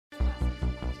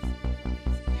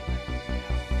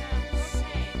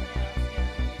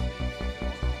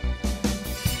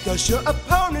Does your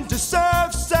opponent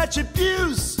deserve such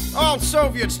abuse? All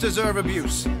Soviets deserve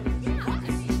abuse.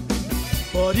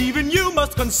 But even you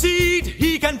must concede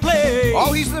he can play.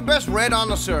 Oh, he's the best red on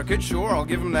the circuit, sure, I'll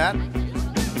give him that.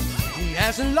 He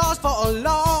hasn't lost for a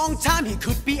long time. He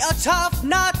could be a tough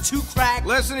nut to crack.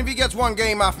 Listen, if he gets one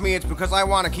game off me, it's because I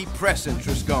want to keep press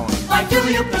interest going. Why do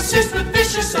you persist with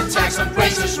vicious attacks on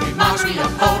gracious remarks? The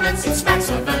opponents in spite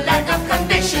of a lack of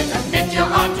conviction. Admit you're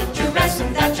under duress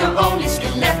and that your only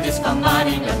skill left is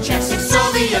commanding your chest. If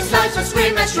Soviets lives are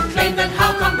scream as you claim, then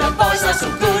how come the boys are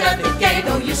so good at the game?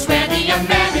 Though you swear the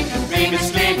American dream is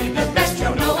clearly the best.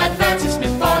 You're no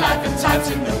advertisement for life and times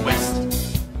in the West.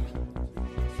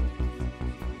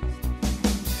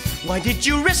 Why did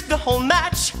you risk the whole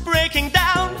match breaking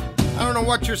down? I don't know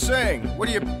what you're saying. What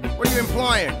are you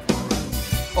implying?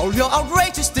 All your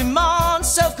outrageous demands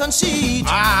self-concede.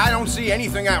 I don't see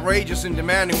anything outrageous in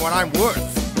demanding what I'm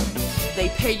worth. They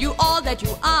pay you all that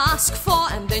you ask for,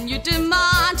 and then you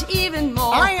demand even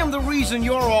more. I am the reason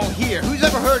you're all here. Who's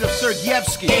ever heard of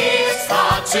Sergeyevsky? It's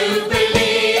hard to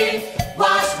believe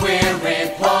what we're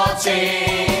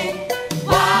reporting.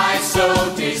 Why so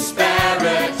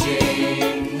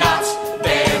disparaging? Not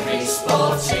very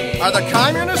sporting. Are the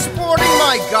communists sporting?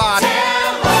 My God!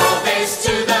 Tell all this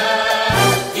to the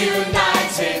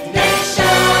United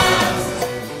Nations.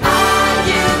 Are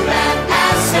you an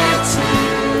asset to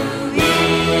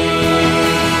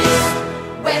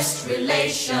East-West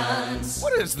relations?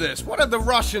 What is this? What have the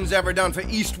Russians ever done for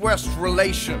East-West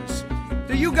relations?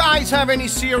 Do you guys have any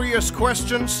serious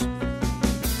questions?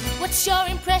 What's your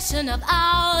impression of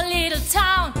our little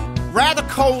town? Rather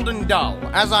cold and dull,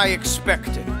 as I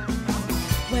expected.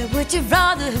 Where would you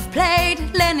rather have played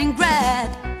Leningrad?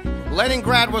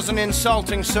 Leningrad was an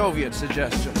insulting Soviet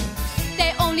suggestion.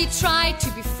 They only tried to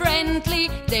be friendly.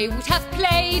 They would have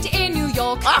played in New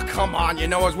York. Ah, come on, you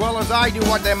know as well as I do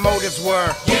what their motives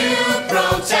were. You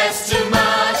protest too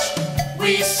much.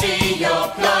 We see your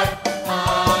blood.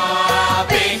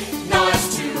 Big noise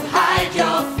to hide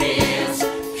your fears.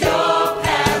 Pure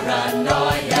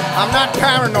paranoia. I'm not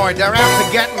paranoid, they're out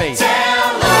to get me.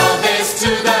 Tell all this to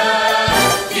the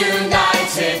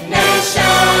United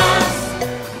Nations.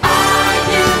 Are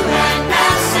you an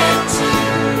asset to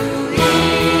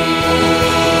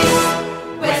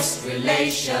East-West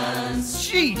relations?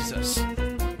 Jesus!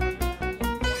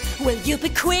 Will you be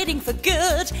quitting for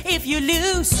good if you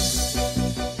lose?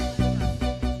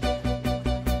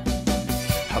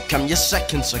 How come your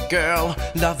second's a girl,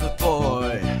 love a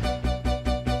boy?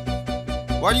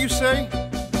 What do you say?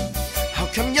 How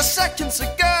come your second's a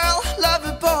girl, love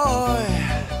a boy?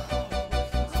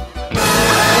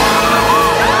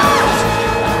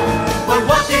 Well,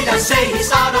 what did I say?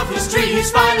 He's out of his tree.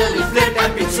 He's finally flipped,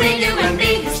 and between you and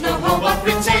me, there's no hope of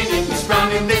retaining. He's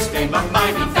running this frame of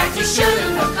mind. In fact, he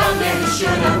shouldn't have come there. He should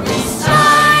have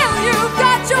resigned. You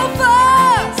got your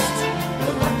first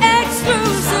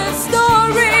exclusive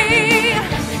story.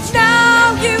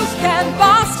 Now you can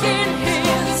bask in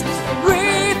his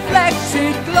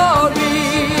reflected glory.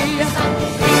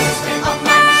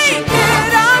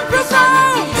 Naked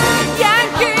unprovoked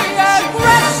Yankee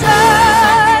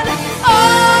aggression.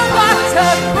 Oh, what a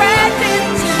credit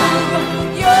to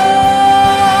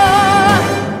your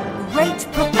great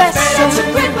profession. The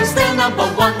Grid was still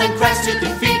 #1, then crashed to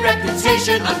defeat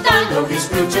reputation. Though he's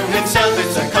proved to himself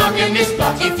it's a communist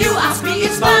plot. If you ask me,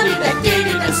 it's money that did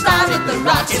it and started the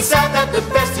rot. It's sad that the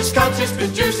best his country's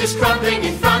produced is crumbling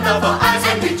in front of our eyes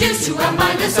and reduced to a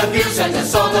mindless abuse and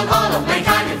assault on all of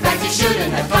mankind. In fact, he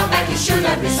shouldn't have come